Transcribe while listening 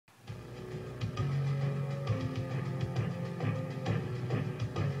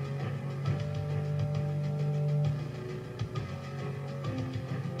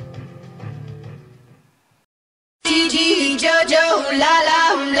Jojo, la la,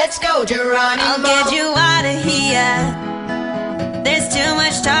 let's go Geronimo. I'll get you out of here. There's too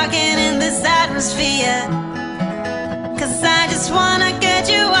much talking in this atmosphere. 'Cause I just wanna get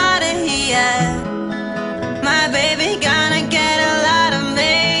you out of here. My baby gonna get a lot of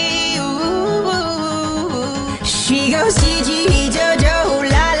me. Ooh. She goes Gigi, Jojo,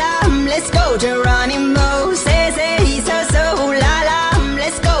 la la, let's go Geronimo. Say, so, so, la la,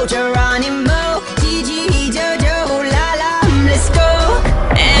 let's go Geronimo. Gigi, Jojo, la la, let's go.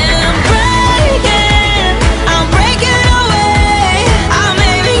 And I'm breaking away. I'm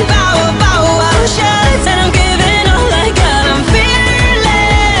aiming power shots, and I'm giving all I got. I'm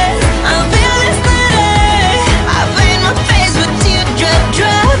fearless today. I paint my face with teardrop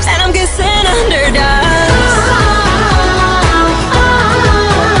drops, and I'm kissing underdogs.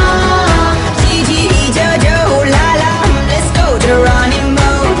 Gigi, Jojo, la la, let's go Geronimo.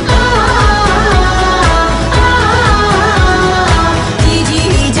 Gigi,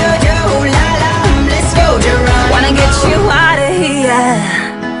 Jojo, la la, let's go Geronimo. Wanna get you out of here.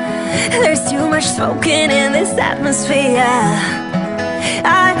 There's too much smoking in this atmosphere. I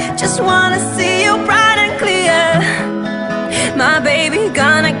just wanna see you bright and clear. My baby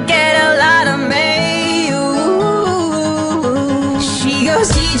gonna get a lot of me. Ooh. She goes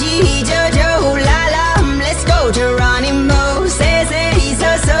Gigi, Jojo, la la, let's go Geronimo. Say,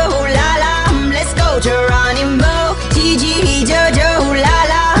 so, so, la la, let's go Geronimo. Gigi, Jojo, la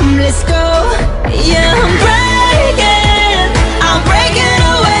la, let's go. Yeah, I'm breaking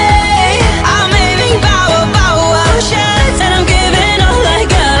away. I'm aiming power shots, and I'm giving all I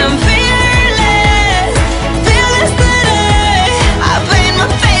got. I'm fearless today. I paint my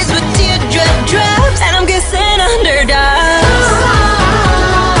face with teardrop drops, and I'm kissing underdogs.